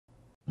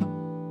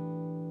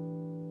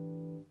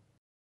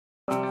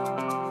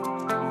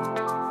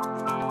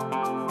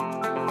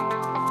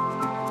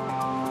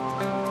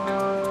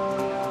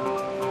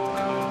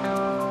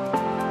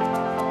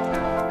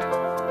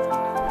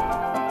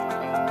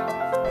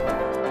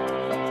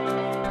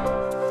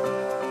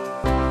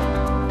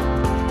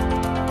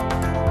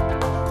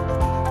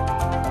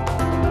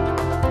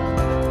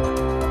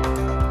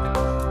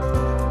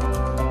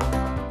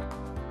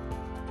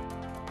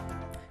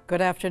Good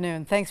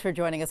afternoon. Thanks for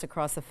joining us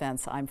across the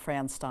fence. I'm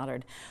Fran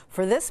Stoddard.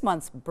 For this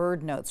month's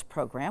Bird Notes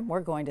program, we're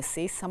going to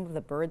see some of the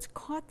birds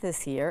caught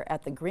this year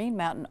at the Green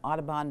Mountain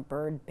Audubon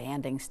Bird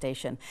Banding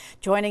Station.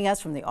 Joining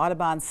us from the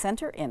Audubon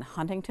Center in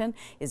Huntington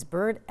is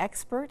bird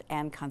expert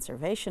and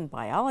conservation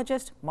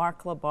biologist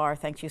Mark LaBarr.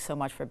 Thank you so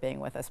much for being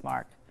with us,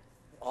 Mark.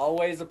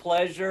 Always a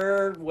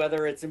pleasure,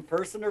 whether it's in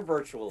person or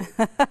virtually.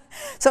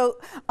 So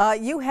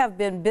you have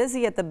been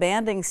busy at the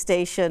banding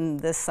station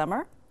this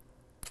summer?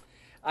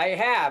 I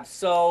have.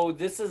 So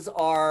this is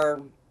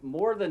our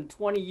more than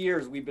 20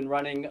 years we've been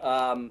running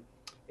a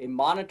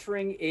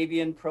monitoring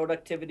avian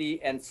productivity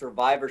and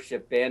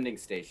survivorship banding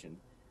station.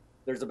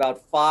 There's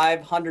about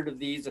 500 of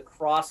these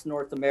across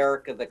North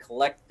America that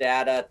collect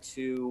data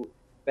to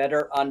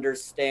better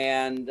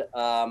understand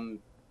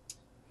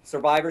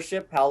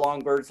survivorship, how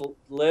long birds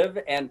live,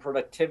 and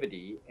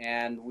productivity.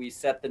 And we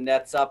set the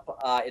nets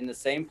up in the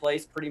same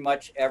place pretty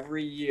much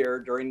every year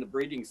during the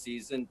breeding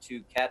season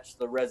to catch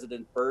the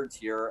resident birds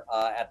here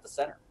at the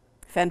center.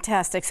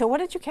 Fantastic. So what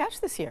did you catch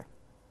this year?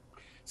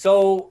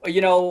 So,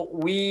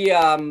 we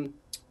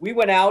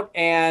went out,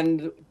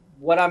 and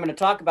what I'm going to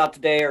talk about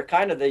today are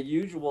kind of the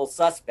usual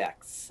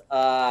suspects.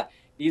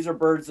 These are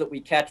birds that we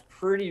catch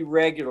pretty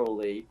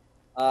regularly.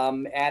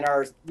 And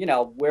our,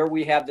 where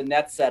we have the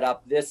net set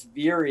up, this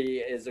veery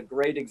is a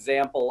great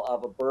example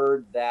of a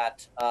bird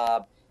that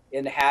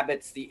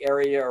inhabits the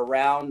area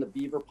around the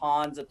beaver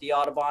ponds at the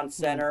Audubon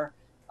Center.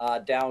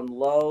 Down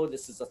low,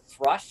 this is a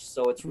thrush,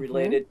 so it's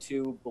related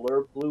to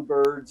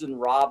bluebirds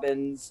and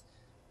robins.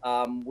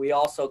 We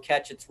also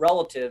catch its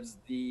relatives,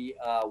 the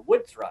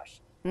wood thrush.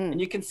 And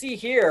you can see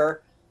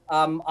here,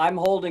 I'm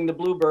holding the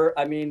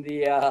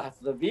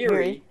the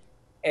veery.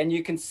 And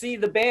you can see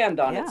the band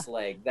on its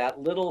leg, that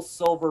little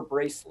silver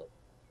bracelet.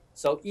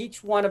 So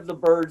each one of the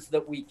birds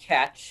that we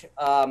catch,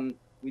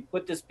 we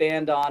put this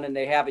band on, and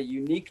they have a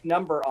unique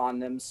number on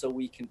them so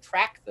we can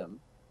track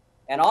them.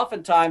 And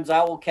oftentimes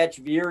I will catch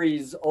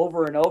veeries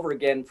over and over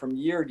again from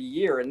year to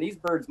year. And these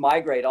birds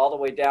migrate all the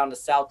way down to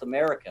South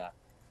America.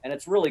 And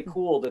it's really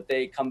cool that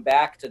they come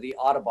back to the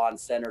Audubon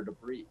Center to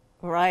breed.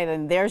 Right,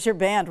 and there's your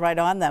band right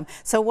on them.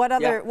 So what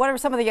are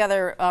some of the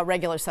other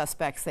regular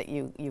suspects that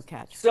you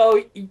catch?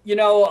 So,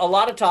 a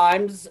lot of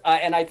times,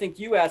 and I think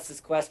you asked this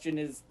question,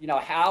 is,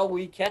 how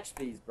we catch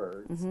these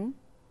birds.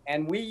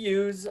 And we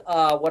use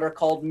what are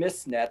called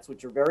mist nets,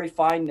 which are very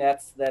fine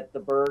nets that the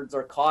birds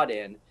are caught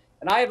in.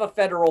 And I have a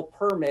federal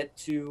permit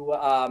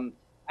to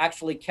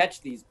actually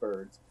catch these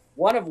birds.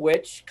 One of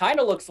which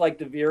kind of looks like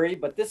the veery,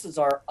 but this is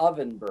our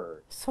oven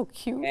bird. So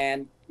cute.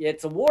 And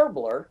it's a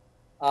warbler.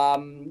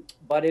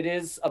 But it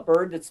is a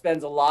bird that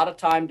spends a lot of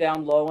time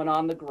down low and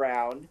on the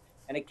ground,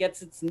 and it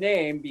gets its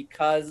name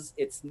because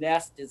its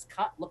nest is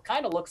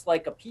kind of looks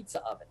like a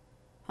pizza oven.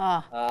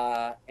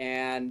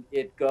 And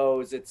it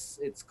goes,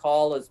 its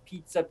call is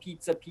pizza,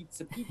 pizza,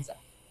 pizza, pizza,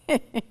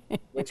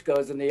 which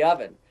goes in the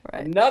oven.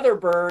 Right. Another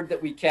bird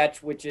that we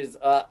catch, which is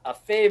a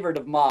favorite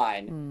of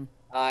mine,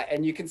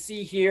 and you can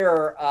see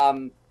here,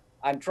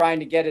 I'm trying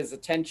to get his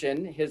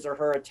attention, his or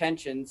her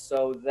attention,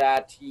 so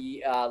that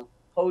he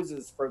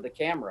poses for the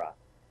camera.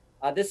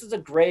 This is a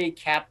gray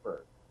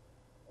catbird.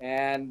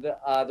 And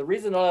the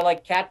reason that I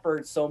like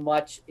catbirds so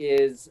much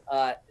is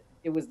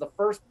it was the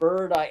first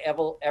bird I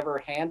ever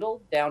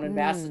handled down in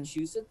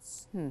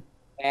Massachusetts.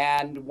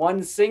 And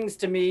one sings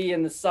to me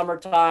in the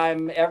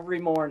summertime every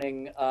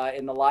morning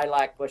in the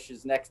lilac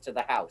bushes next to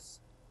the house.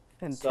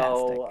 Fantastic.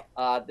 So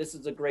this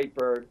is a great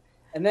bird.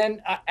 And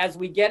then as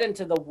we get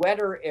into the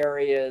wetter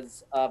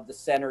areas of the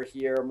center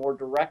here, more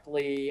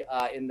directly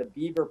in the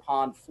beaver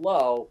pond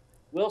flow,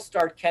 we'll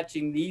start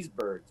catching these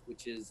birds,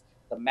 which is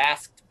the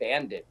masked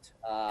bandit,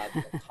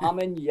 the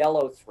common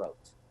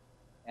yellowthroat.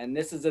 And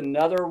this is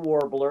another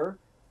warbler,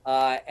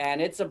 and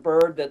it's a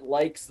bird that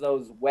likes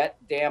those wet,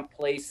 damp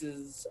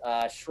places,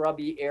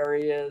 shrubby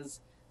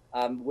areas,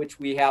 which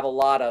we have a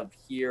lot of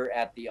here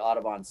at the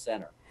Audubon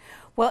Center.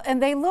 Well,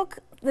 and they look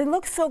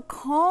so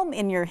calm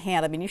in your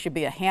hand. I mean, you should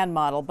be a hand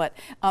model, but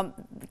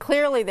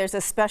clearly there's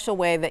a special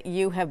way that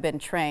you have been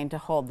trained to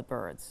hold the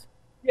birds.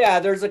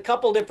 Yeah, there's a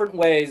couple different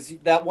ways.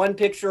 That one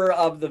picture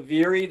of the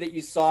veery that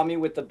you saw me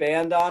with the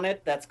band on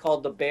it, that's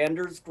called the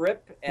bander's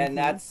grip, and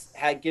that's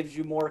how it gives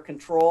you more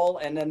control.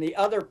 And then the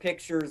other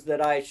pictures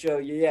that I show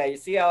you, you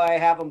see how I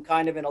have them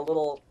kind of in a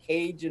little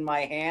cage in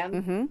my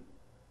hand?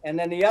 And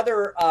then the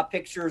other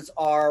pictures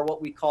are what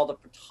we call the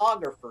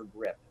photographer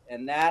grip,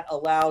 and that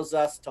allows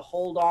us to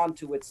hold on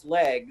to its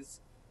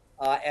legs.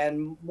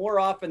 And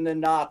more often than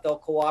not, they'll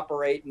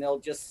cooperate and they'll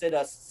just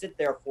sit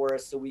there for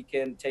us so we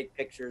can take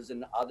pictures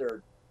and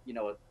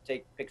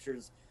take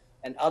pictures,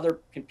 and other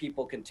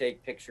people can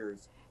take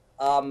pictures.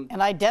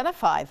 And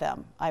identify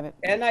them.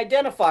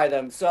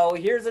 So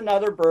here's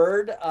another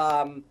bird.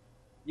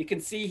 You can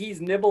see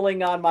he's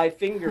nibbling on my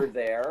finger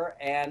there,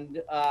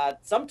 and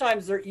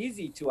sometimes they're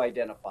easy to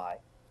identify.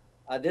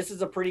 This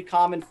is a pretty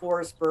common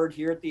forest bird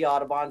here at the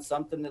Audubon,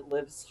 something that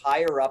lives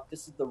higher up.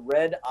 This is the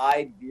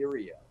red-eyed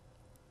vireo.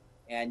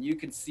 And you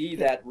can see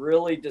that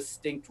really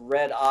distinct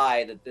red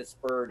eye that this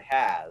bird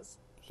has.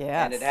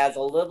 Yes. And it has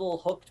a little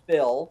hooked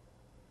bill.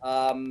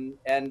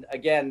 And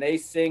again, they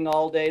sing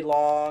all day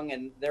long,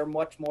 and they're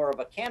much more of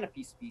a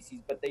canopy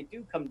species, but they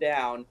do come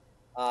down,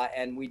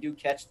 and we do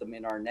catch them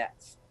in our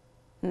nets.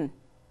 Hmm.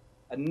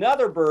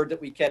 Another bird that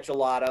we catch a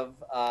lot of,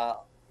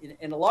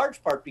 in a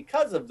large part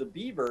because of the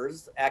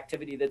beavers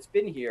activity that's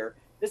been here,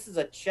 this is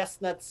a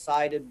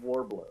chestnut-sided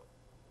warbler.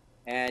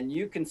 And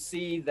you can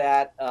see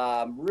that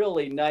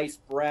really nice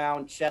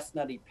brown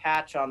chestnutty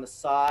patch on the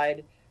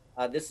side.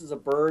 This is a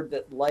bird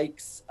that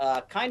likes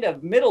kind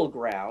of middle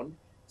ground.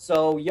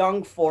 So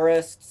young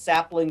forest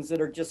saplings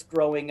that are just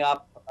growing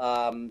up.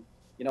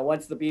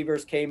 Once the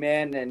beavers came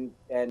in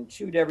and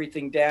chewed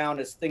everything down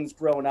as things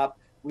grown up,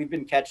 we've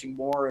been catching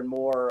more and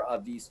more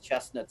of these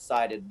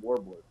chestnut-sided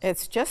warblers.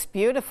 It's just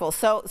beautiful.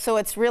 So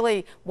it's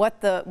really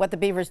what the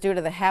beavers do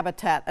to the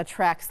habitat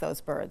attracts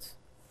those birds.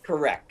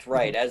 Correct,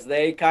 right. As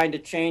they kind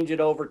of change it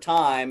over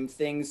time,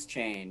 things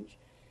change.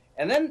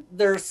 And then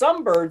there are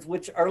some birds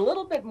which are a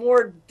little bit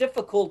more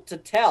difficult to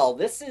tell.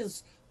 This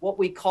is what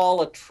we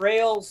call a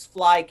trails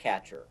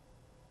flycatcher.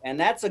 And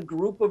that's a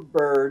group of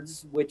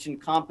birds which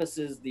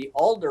encompasses the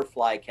alder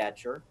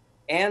flycatcher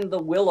and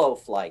the willow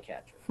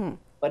flycatcher.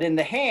 But in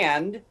the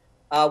hand,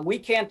 we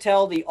can't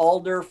tell the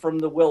alder from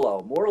the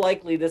willow. More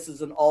likely this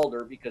is an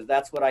alder because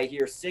that's what I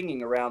hear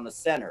singing around the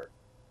center.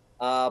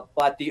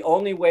 But the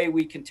only way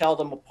we can tell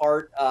them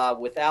apart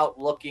without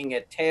looking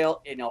at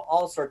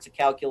all sorts of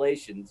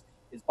calculations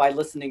is by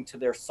listening to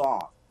their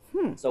song.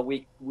 So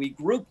we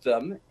group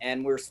them,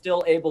 and we're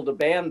still able to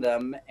band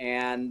them.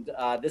 And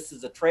this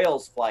is a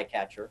trails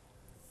flycatcher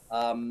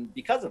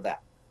because of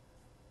that.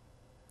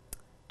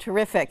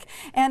 Terrific.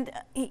 And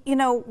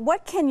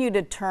what can you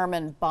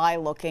determine by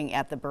looking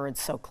at the birds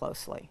so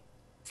closely?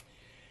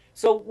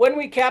 So when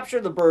we capture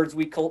the birds,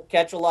 we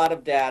catch a lot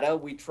of data.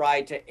 We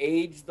try to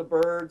age the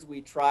birds.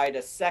 We try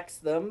to sex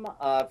them,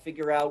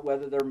 figure out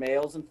whether they're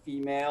males and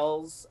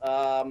females.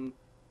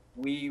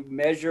 We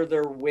measure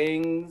their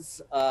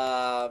wings,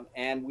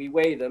 and we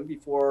weigh them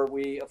before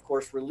we, of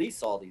course,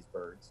 release all these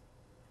birds.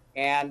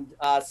 And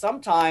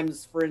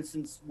sometimes, for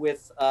instance,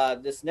 with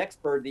this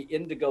next bird, the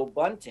indigo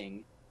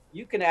bunting,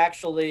 you can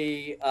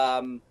actually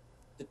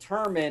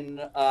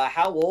determine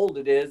how old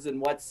it is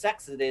and what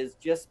sex it is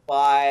just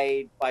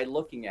by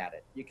looking at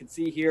it. You can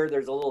see here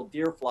there's a little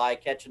deer fly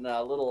catching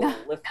a little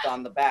lift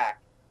on the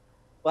back.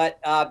 But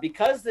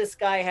because this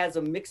guy has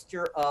a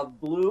mixture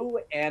of blue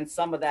and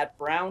some of that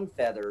brown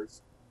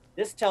feathers,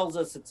 this tells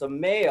us it's a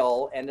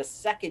male and a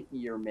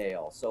second-year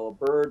male, so a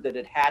bird that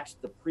had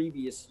hatched the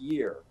previous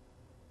year.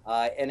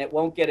 And it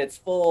won't get its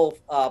full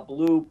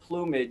blue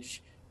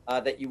plumage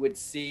that you would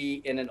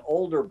see in an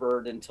older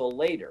bird until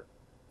later.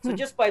 So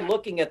just by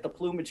looking at the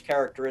plumage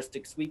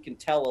characteristics, we can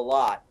tell a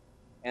lot.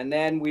 And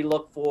then we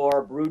look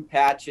for brood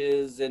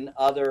patches and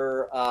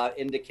other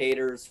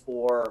indicators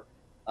for,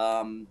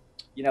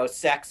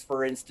 sex,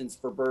 for instance,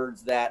 for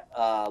birds that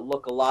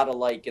look a lot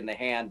alike in the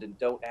hand and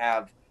don't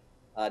have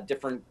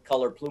different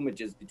color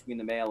plumages between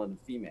the male and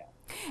the female.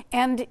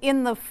 And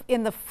in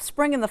the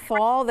spring and the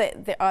fall,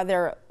 are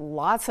there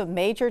lots of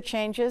major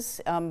changes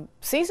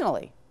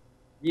seasonally?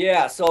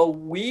 Yeah, so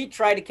we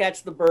try to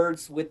catch the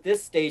birds with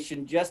this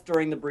station just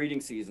during the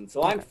breeding season.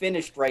 So I'm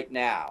finished right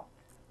now.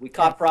 We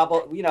caught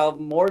probably,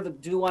 more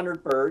than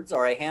 200 birds,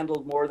 or I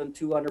handled more than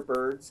 200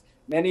 birds.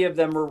 Many of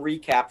them were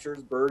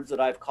recaptures, birds that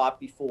I've caught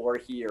before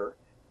here.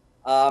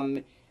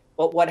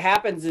 But what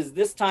happens is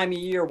this time of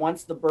year,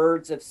 once the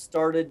birds have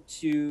started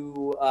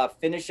to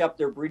finish up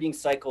their breeding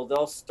cycle,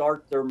 they'll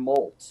start their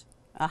molt.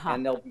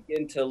 And they'll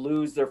begin to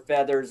lose their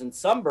feathers. And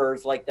some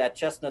birds, like that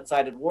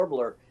chestnut-sided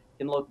warbler,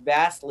 can look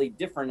vastly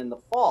different in the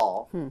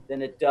fall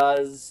than it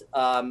does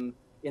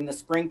in the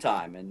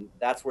springtime. And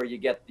that's where you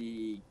get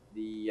the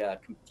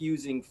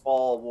confusing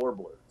fall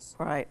warblers.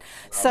 Right.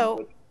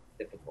 So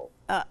difficult.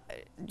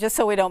 Just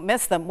so we don't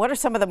miss them, what are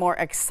some of the more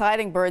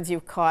exciting birds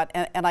you've caught?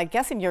 And I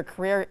guess in your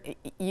career,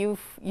 you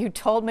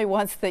told me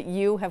once that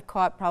you have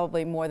caught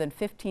probably more than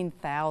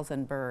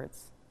 15,000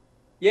 birds.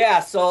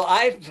 Yeah, so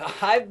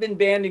I've been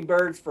banding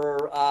birds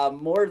for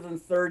more than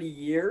 30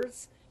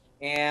 years.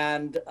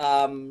 And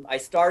I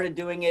started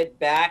doing it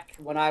back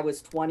when I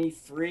was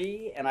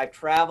 23, and I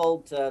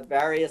traveled to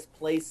various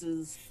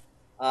places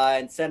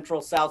in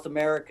Central South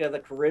America, the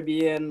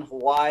Caribbean,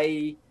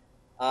 Hawaii,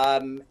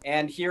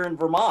 and here in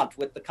Vermont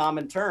with the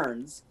common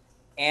terns.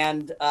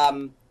 And,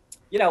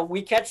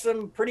 we catch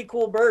some pretty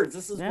cool birds.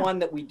 This is one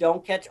that we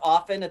don't catch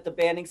often at the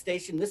banding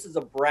station. This is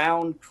a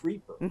brown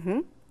creeper.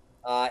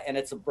 And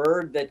it's a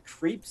bird that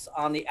creeps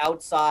on the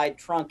outside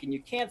trunk. And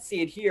you can't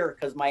see it here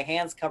because my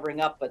hand's covering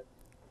up, but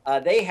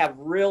they have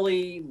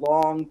really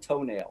long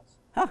toenails,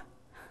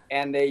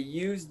 and they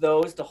use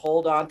those to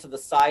hold on to the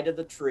side of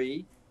the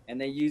tree,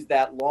 and they use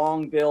that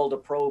long bill to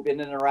probe in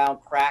and around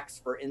cracks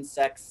for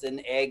insects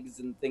and eggs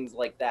and things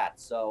like that.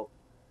 So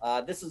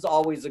this is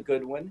always a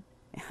good one.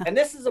 And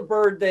this is a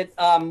bird that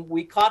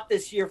we caught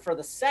this year for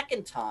the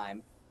second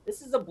time.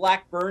 This is a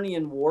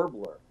Blackburnian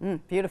warbler.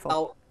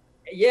 Beautiful.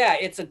 Yeah,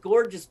 it's a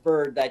gorgeous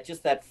bird,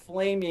 that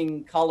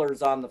flaming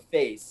colors on the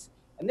face.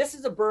 And this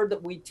is a bird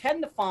that we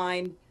tend to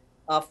find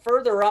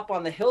further up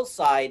on the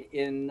hillside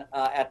in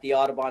at the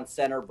Audubon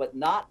Center, but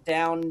not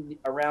down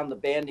around the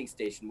banding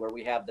station where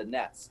we have the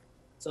nets.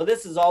 So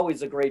this is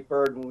always a great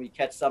bird when we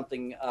catch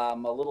something a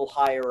little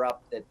higher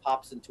up that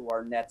pops into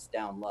our nets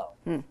down low.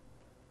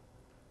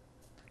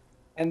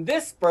 And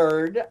this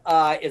bird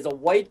is a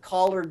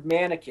white-collared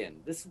manakin.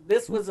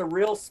 This was a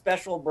real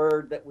special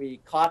bird that we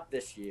caught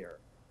this year.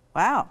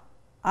 Wow.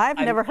 I've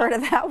never heard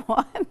of that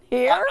one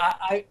here.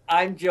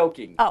 I'm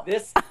joking. Oh.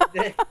 This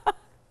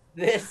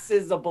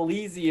is a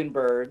Belizean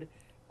bird.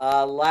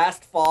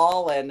 Last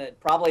fall, and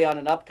probably on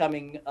an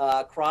upcoming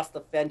Across the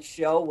Fence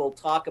show, we'll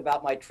talk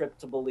about my trip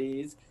to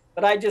Belize.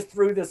 But I just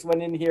threw this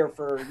one in here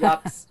for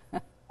yucks.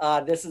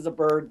 This is a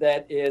bird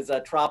that is a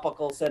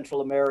tropical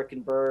Central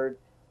American bird.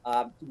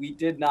 We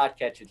did not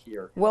catch it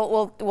here.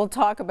 We'll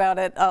talk about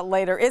it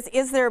later.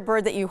 Is there a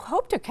bird that you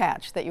hope to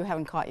catch that you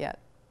haven't caught yet?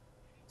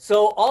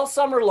 So all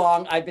summer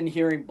long, I've been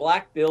hearing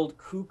black-billed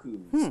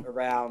cuckoos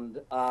around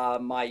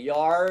my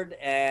yard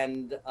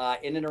and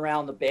in and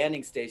around the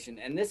banding station.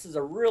 And this is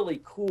a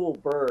really cool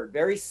bird,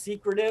 very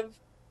secretive.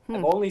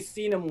 I've only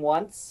seen him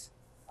once.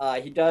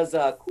 He does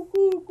a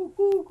cuckoo,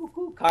 cuckoo,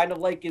 cuckoo, kind of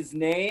like his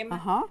name.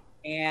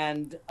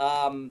 And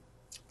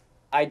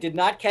I did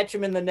not catch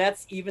him in the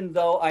nets, even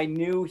though I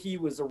knew he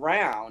was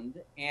around.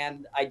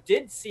 And I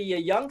did see a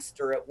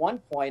youngster at one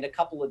point a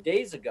couple of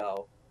days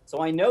ago. So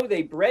I know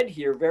they bred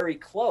here very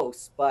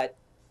close, but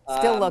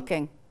still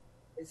looking.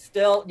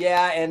 Still,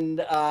 yeah.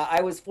 And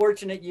I was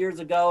fortunate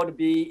years ago to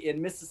be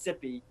in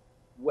Mississippi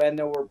when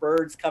there were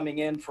birds coming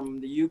in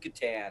from the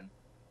Yucatan,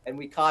 and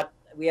we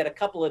had a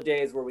couple of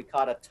days where we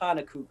caught a ton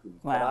of cuckoos.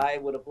 Wow. But I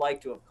would have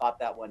liked to have caught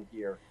that one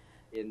here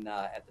in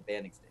at the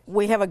banding station.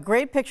 We have a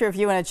great picture of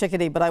you and a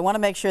chickadee, but I want to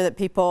make sure that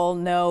people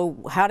know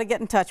how to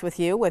get in touch with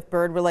you with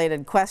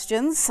bird-related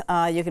questions.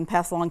 You can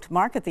pass along to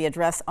Mark at the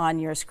address on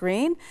your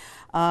screen,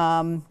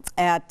 at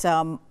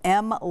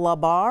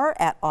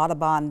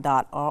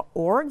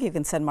mlabarr@audubon.org. You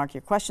can send Mark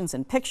your questions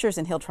and pictures,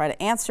 and he'll try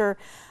to answer.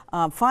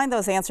 Find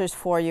those answers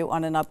for you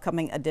on an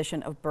upcoming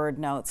edition of Bird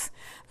Notes.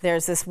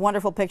 There's this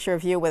wonderful picture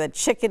of you with a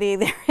chickadee.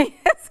 There he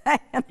is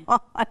hanging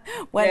on.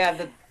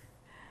 Yeah,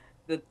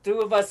 the two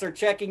of us are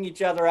checking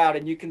each other out,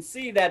 and you can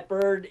see that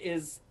bird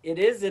is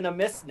in a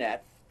mist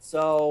net.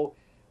 So,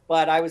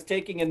 but I was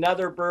taking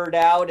another bird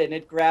out, and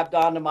it grabbed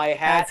onto my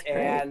hat,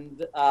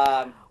 and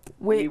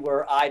we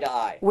were eye to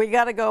eye. We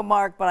got to go,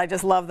 Mark, but I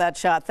just love that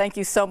shot. Thank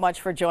you so much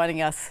for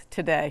joining us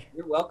today.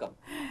 You're welcome.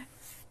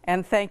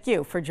 And thank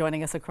you for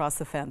joining us across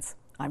the fence.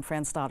 I'm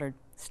Fran Stoddard.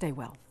 Stay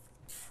well.